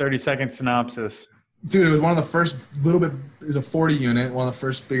quick 30-second synopsis. Dude, it was one of the first it was a 40 unit, one of the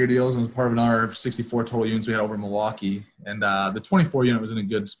first bigger deals. It was part of another 64 total units we had over in Milwaukee. And the 24 unit was in a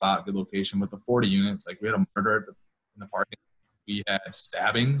good spot, good location. But the 40 units, like, we had a murder in the parking. We had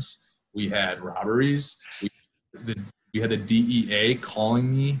stabbings. We had robberies. We had the DEA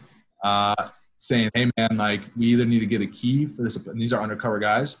calling me, saying, hey man, like, we either need to get a key for this. And these are undercover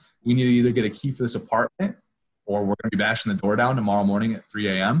guys. We need to either get a key for this apartment, or we're going to be bashing the door down tomorrow morning at 3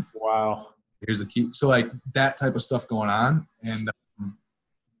 a.m. Wow. Here's the key. So, like, that type of stuff going on. And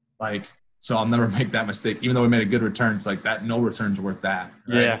so I'll never make that mistake. Even though we made a good return, it's like that, no return's worth that.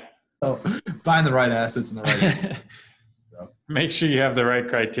 Right? Yeah. So find the right assets and the right. Make sure you have the right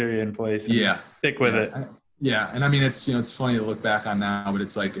criteria in place. And stick with it. Yeah. And I mean, it's, it's funny to look back on now, but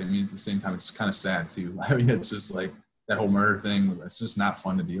it's like, I mean, at the same time, it's kind of sad too. I mean, it's just like that whole murder thing. It's just not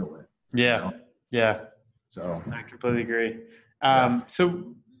fun to deal with. Yeah. Yeah. So I completely agree.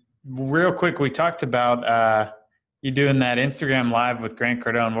 So real quick, we talked about you doing that Instagram live with Grant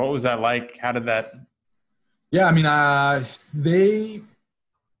Cardone. What was that like? How did that? Yeah. I mean,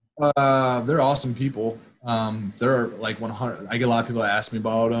 they're awesome people. They're like 100. I get a lot of people that ask me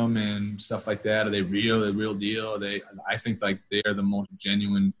about them and stuff like that. Are they real? Are they real deal? I think like they are the most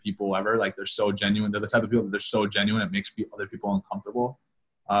genuine people ever. Like they're so genuine. They're the type of people that they're so genuine. It makes other people uncomfortable.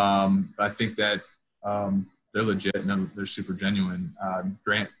 I think that they're legit and they're super genuine.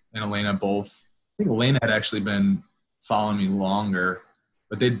 Grant and Elena both. I think Elena had actually been following me longer,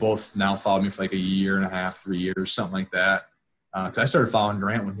 but they'd both now followed me for like a year and a half, 3 years, something like that. Because I started following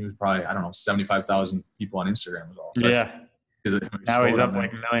Grant when he was probably, 75,000 people on Instagram was all. So yeah. Now he's up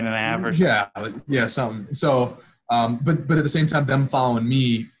like 1.5 million or something. Yeah, something. So, but at the same time, them following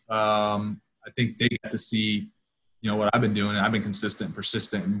me, I think they get to see, what I've been doing. And I've been consistent and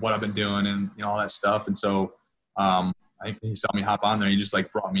persistent in what I've been doing and, all that stuff. And so I think he saw me hop on there. He just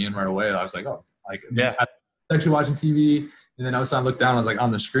like brought me in right away. I was like, oh, like, yeah. I was actually watching TV. And then I was looked down. I was like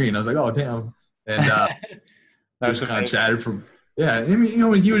on the screen. I was like, oh, damn. And just kind of chatted for, yeah. I mean,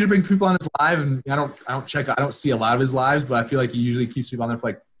 he usually brings people on his live, and I don't see a lot of his lives, but I feel like he usually keeps people on there for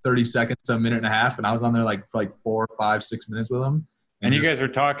like 30 seconds to a minute and a half. And I was on there like for like 4, 5, 6 minutes with him. And you guys were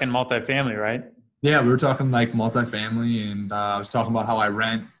talking multifamily, right? Yeah, we were talking like multifamily, and I was talking about how I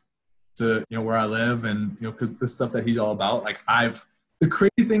rent to, where I live, and, because the stuff that he's all about. Like the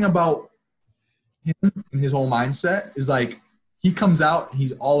crazy thing about him and his whole mindset is like, he comes out,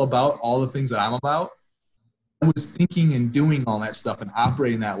 he's all about all the things that I'm about. I was thinking and doing all that stuff and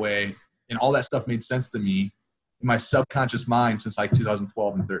operating that way, and all that stuff made sense to me in my subconscious mind since like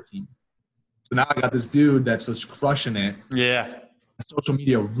 2012 and 13. So now I got this dude that's just crushing it. Yeah. Social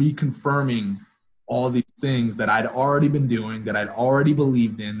media reconfirming all these things that I'd already been doing, that I'd already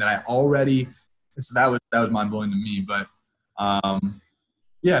believed in, so that was mind blowing to me. But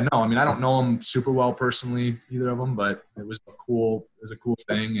yeah, no, I mean, I don't know them super well personally, either of them, but it was a cool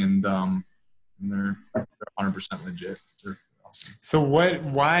thing. And they're 100% legit. They're awesome. So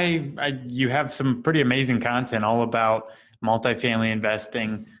you have some pretty amazing content all about multifamily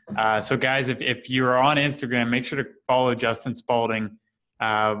investing. So guys, if you're on Instagram, make sure to follow Justin Spaulding.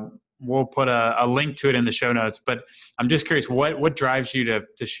 We'll put a link to it in the show notes, but I'm just curious, what drives you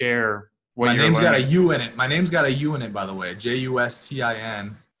to share what My you're name's learning? got a U in it. My name's got a U in it, by the way. JUSTIN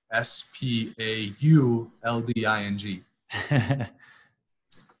SPAULDING.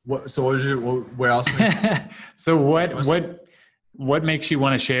 Where else? So what makes you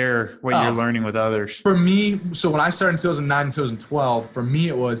want to share what you're learning with others? For me, so when I started in 2009, 2012, for me,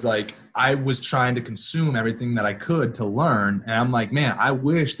 it was like, I was trying to consume everything that I could to learn. And I'm like, man, I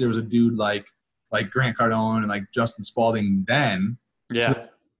wish there was a dude like Grant Cardone and like Justin Spaulding then to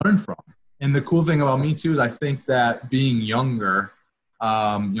learn from. And the cool thing about me too, is I think that being younger,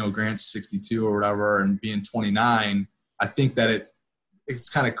 Grant's 62 or whatever, and being 29, I think that it's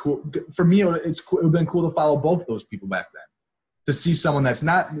kind of cool. For me, it would have been cool to follow both those people back then. To see someone that's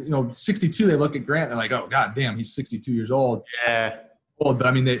not, 62, they look at Grant, they're like, oh, God damn, he's 62 years old. Yeah. Old. But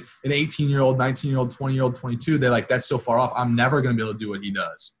I mean, an 18-year-old, 19-year-old, 20-year-old, 22, they're like, that's so far off. I'm never going to be able to do what he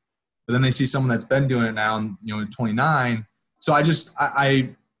does. But then they see someone that's been doing it now and, 29. So I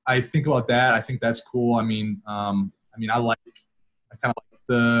think about that. I think that's cool. I kind of like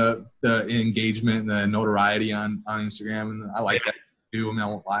the engagement and the notoriety on Instagram. And I like that too. I mean, I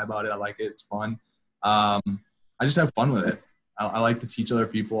won't lie about it. I like it. It's fun. I just have fun with it. I like to teach other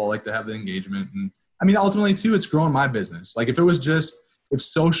people. I like to have the engagement. And I mean, ultimately too, it's growing my business. Like if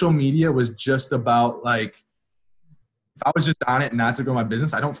social media was just about like, if I was just on it not to grow my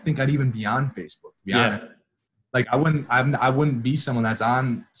business, I don't think I'd even be on Facebook, to be honest. Like I wouldn't be someone that's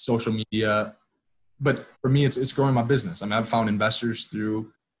on social media, but for me, it's growing my business. I mean, I've found investors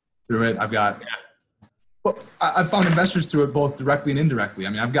through it. I've found investors through it both directly and indirectly.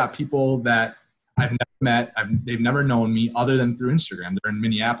 I mean, I've got people that I've never met. They've never known me other than through Instagram. They're in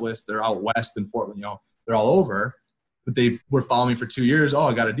Minneapolis. They're out west in Portland. They're all over. But they were following me for 2 years. Oh,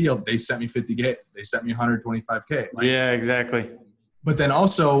 I got a deal. They sent me $50K. They sent me $125K. Yeah, exactly. But then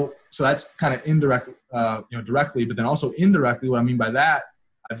also, so that's kind of indirect, directly. But then also indirectly, what I mean by that,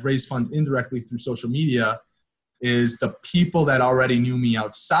 I've raised funds indirectly through social media. Is the people that already knew me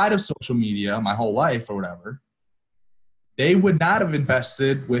outside of social media my whole life or whatever, they would not have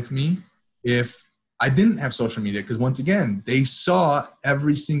invested with me if I didn't have social media. Because once again, they saw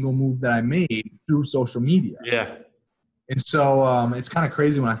every single move that I made through social media. Yeah. And so it's kind of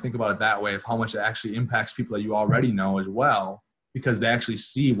crazy when I think about it that way, of how much it actually impacts people that you already know as well, because they actually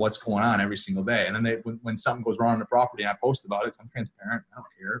see what's going on every single day. And then when something goes wrong on the property, and I post about it, 'cause I'm transparent, I don't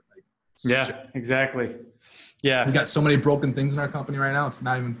care. Like, Yeah, shit. exactly. Yeah. We got so many broken things in our company right now. It's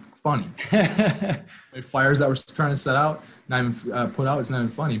not even funny. Fires that we're trying to set out, not even put out. It's not even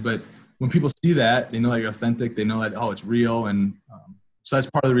funny. But when people see that, they know that you're authentic. They know that, oh, it's real. And so that's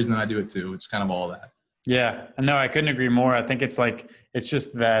part of the reason that I do it too. It's kind of all that. Yeah. No, I couldn't agree more. I think it's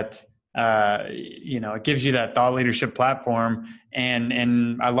just that, it gives you that thought leadership platform.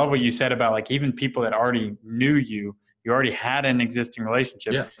 And I love what you said about, like, even people that already knew you already had an existing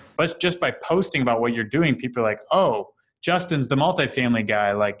relationship. Yeah. But just by posting about what you're doing, people are like, oh, Justin's the multifamily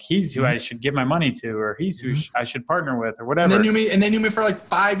guy. Like, he's who I should give my money to, or he's who I should partner with, or whatever. And they knew me for like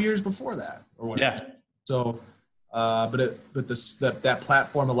 5 years before that, or whatever. Yeah. So, that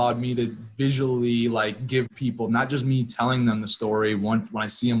platform allowed me to visually, like, give people, not just me telling them the story when I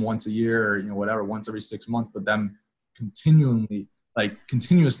see them once a year, or whatever, once every 6 months, but them continuously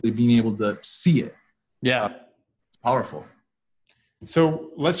being able to see it. Yeah. It's powerful. So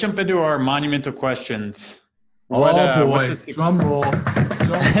let's jump into our monumental questions. Boy, drum roll.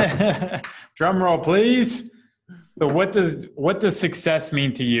 Drum roll, please. So what does success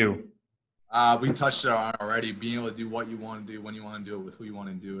mean to you? We touched on it already. Being able to do what you want to do, when you want to do it, with who you want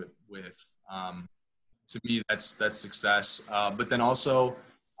to do it with. To me, that's success. But then also,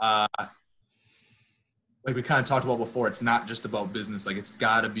 like we kind of talked about before, it's not just about business. Like, it's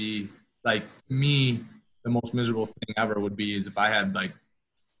got to be, like, to me, the most miserable thing ever would be is if I had like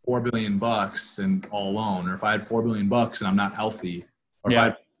 $4 billion and all alone, or if I had $4 billion and I'm not healthy, or if I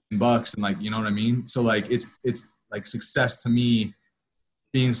had $4 billion and, like, you know what I mean? So, like, it's like, success to me,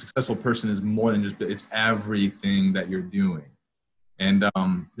 being a successful person is more than just, it's everything that you're doing. And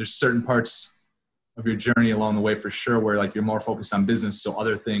there's certain parts of your journey along the way for sure where, like, you're more focused on business. So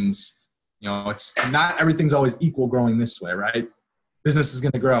other things, it's not everything's always equal growing this way, right? Business is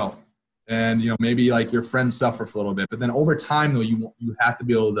going to grow. And, maybe, like, your friends suffer for a little bit, but then over time, though, you have to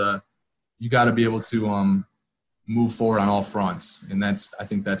be able to, you got to be able to move forward on all fronts. And I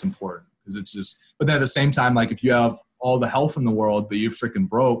think that's important, because it's just, but then at the same time, like, if you have all the health in the world, but you're freaking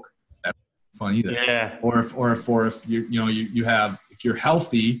broke, that's not fun either. Yeah. Or if if you're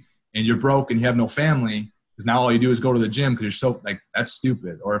healthy and you're broke and you have no family, because now all you do is go to the gym because you're so, like, that's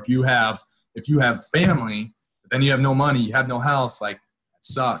stupid. Or if you have family, but then you have no money, you have no health, like,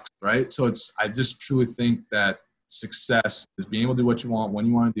 sucks, right? So I just truly think that success is being able to do what you want, when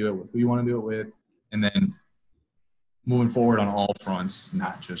you want to do it, with who you want to do it with, and then moving forward on all fronts,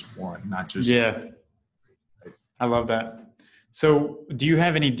 not just one, not just two. I love that. So do you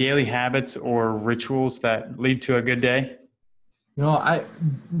have any daily habits or rituals that lead to a good day?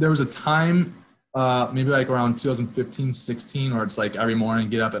 There was a time, maybe like around 2015, 16, where it's like every morning,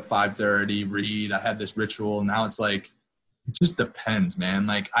 get up at 5:30, read. I had this ritual. Now it's like, it just depends, man.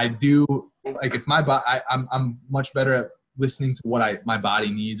 Like, I do, like, if my body, I'm much better at listening to what my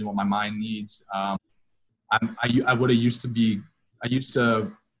body needs and what my mind needs. I would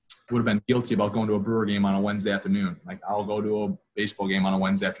have been guilty about going to a Brewer game on a Wednesday afternoon. Like, I'll go to a baseball game on a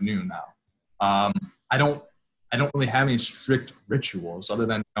Wednesday afternoon now. I don't really have any strict rituals other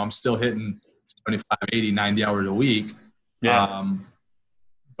than, I'm still hitting 75, 80, 90 hours a week. Yeah.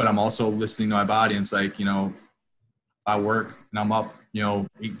 But I'm also listening to my body, and it's like, I work and I'm up,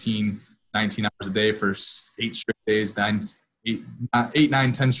 18, 19 hours a day for 8 straight days, 10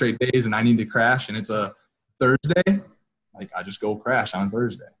 straight days, and I need to crash, and it's a Thursday, like, I just go crash on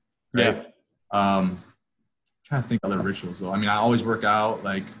Thursday. Right? Yeah. Trying to think of other rituals though. I mean, I always work out,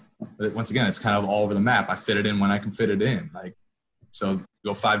 like, but once again, it's kind of all over the map. I fit it in when I can fit it in. Like, so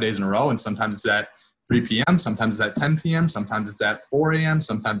go 5 days in a row, and sometimes it's at 3 p.m., sometimes it's at 10 p.m., sometimes it's at 4 a.m.,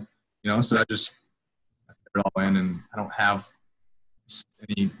 sometimes, so I just it all in, and I don't have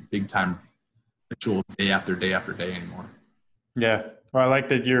any big time rituals day after day after day anymore. Yeah. Well, I like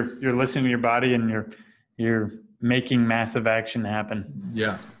that you're listening to your body, and you're making massive action happen.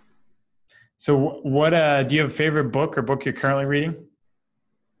 Yeah. So what do you have a favorite book or book you're currently reading?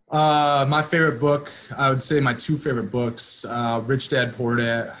 My favorite book, I would say my 2 favorite books, Rich Dad, Poor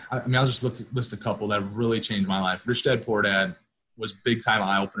Dad. I'll just list a couple that have really changed my life. Rich Dad, Poor Dad was big time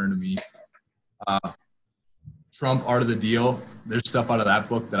eye opener to me. Trump, Art of the Deal. There's stuff out of that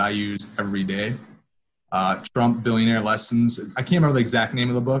book that I use every day. Trump, Billionaire Lessons. I can't remember the exact name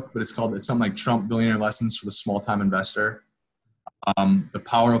of the book, but it's something like Trump, Billionaire Lessons for the Small-Time Investor. The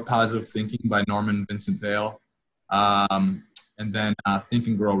Power of Positive Thinking by Norman Vincent Peale. And then Think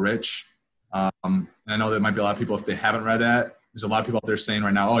and Grow Rich. And I know there might be a lot of people, if they haven't read that, there's a lot of people out there saying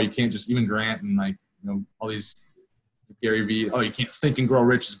right now, oh, you can't just, even Grant and, like, all these Gary Vee, oh, you can't think and grow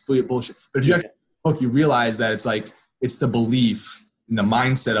rich is bullshit. But if you actually book, you realize that it's the belief and the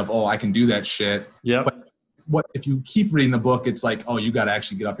mindset of, oh, I can do that shit. Yeah. What if you keep reading the book, it's like, oh, you got to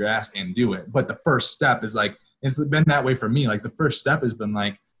actually get up your ass and do it. But the first step is like, it's been that way for me. Like the first step has been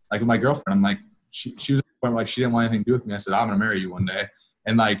like with my girlfriend, I'm like, she was at the point like, she didn't want anything to do with me. I said, I'm going to marry you one day.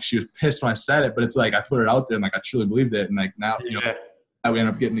 And like, she was pissed when I said it, but it's like, I put it out there and like, I truly believed it. And like now, you know, we end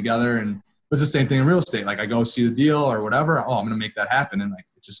up getting together, and it's the same thing in real estate. Like I go see the deal or whatever. Oh, I'm going to make that happen. And like,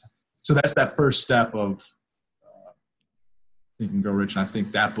 it just, so that's that first step of Think and Grow Rich. And I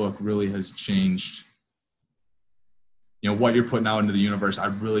think that book really has changed, you know, what you're putting out into the universe. I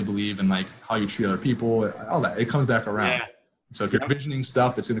really believe in like how you treat other people, all that. It comes back around. Yeah. So if you're visioning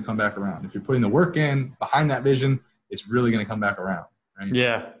stuff, it's going to come back around. If you're putting the work in behind that vision, it's really going to come back around. Right?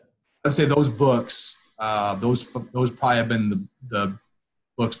 Yeah. I'd say those books, those probably have been the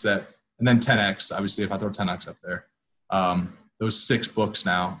books that, and then 10X, obviously, if I throw 10X up there, those 6 books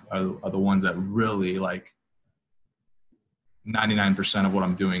now are the ones that really like 99% of what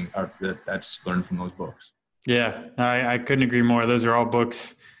I'm doing that's learned from those books. Yeah, I couldn't agree more. Those are all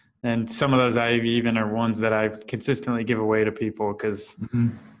books, and some of those I even are ones that I consistently give away to people because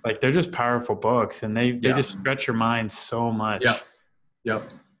like they're just powerful books, and they just stretch your mind so much. Yep.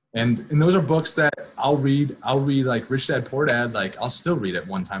 And those are books that I'll read like Rich Dad Poor Dad. Like I'll still read it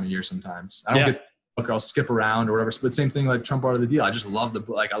one time a year sometimes. I don't get the book, or I'll skip around or whatever. But same thing like Trump Art of the Deal. I just love the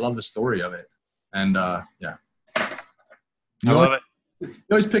book. Like I love the story of it. And I love it. You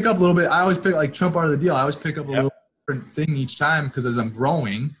always pick up a little bit. I always pick like Trump Art of the Deal. I always pick up a little different thing each time because as I'm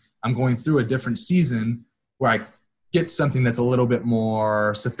growing, I'm going through a different season where I get something that's a little bit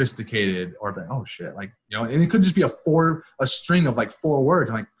more sophisticated or like, oh shit, like, you know, and it could just be a string of like 4 words.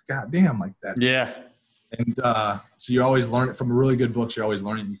 I'm like, God damn, like that. Yeah. And so you always learn it from really good books. You're always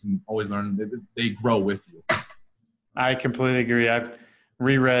learning. You can always learn. They grow with you. I completely agree. I've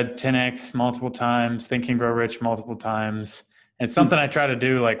reread 10X multiple times, Think and Grow Rich multiple times. It's something I try to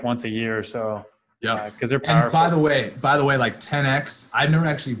do like once a year or so. Yeah. Because they're powerful. And by the way, like 10X, I've never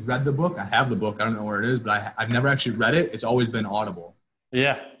actually read the book. I have the book. I don't know where it is, but I've never actually read it. It's always been Audible.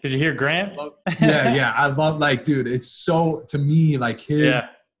 Yeah. Did you hear Grant? Yeah. I love like, dude, it's so, to me, like him.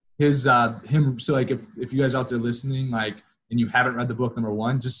 So like, if you guys out there listening, like, and you haven't read the book, number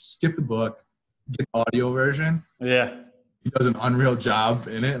 1, just skip the book, get the audio version. Yeah. He does an unreal job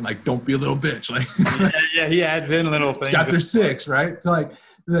in it. And like, don't be a little bitch. Like, he adds in little things. Chapter 6, right? So like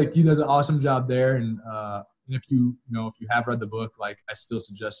he does an awesome job there. And if you have read the book, like I still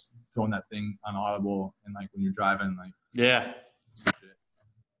suggest throwing that thing on Audible and like when you're driving, like, yeah.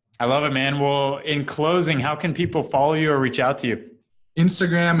 I love it, man. Well, in closing, how can people follow you or reach out to you?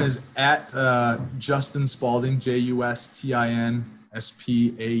 Instagram is at Justin Spaulding, JustinSpaulding.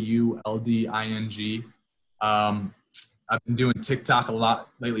 I've been doing TikTok a lot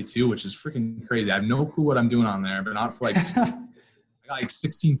lately too, which is freaking crazy. I have no clue what I'm doing on there, but not for like, I got like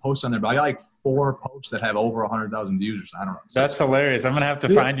 16 posts on there, but I got like 4 posts that have over 100,000 views or something. I don't know. That's hilarious. I'm going to have to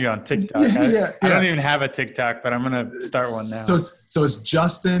find you on TikTok. I don't even have a TikTok, but I'm going to start one now. So it's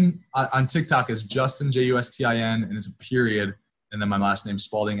Justin on TikTok is Justin, Justin, and it's a period. And then my last name,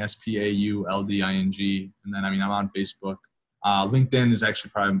 Spaulding, Spaulding. And then, I'm on Facebook. LinkedIn is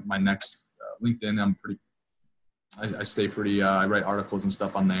actually probably my next LinkedIn. I stay pretty, I write articles and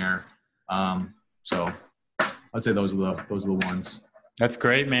stuff on there. So I'd say those are the ones. That's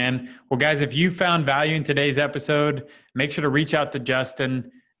great, man. Well, guys, if you found value in today's episode, make sure to reach out to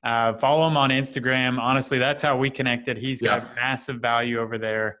Justin. Follow him on Instagram. Honestly, that's how we connected. He's got massive value over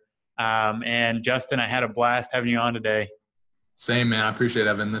there. And Justin, I had a blast having you on today. Same, man. I appreciate it,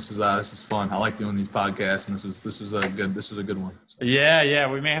 Evan. This is fun. I like doing these podcasts, and this was a good one. So. Yeah.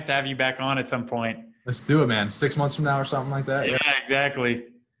 We may have to have you back on at some point. Let's do it, man. 6 months from now or something like that. Yeah, exactly.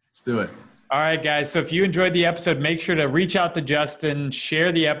 Let's do it. All right, guys. So if you enjoyed the episode, make sure to reach out to Justin,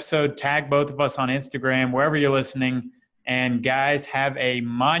 share the episode, tag both of us on Instagram, wherever you're listening. And guys, have a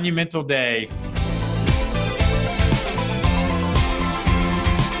monumental day.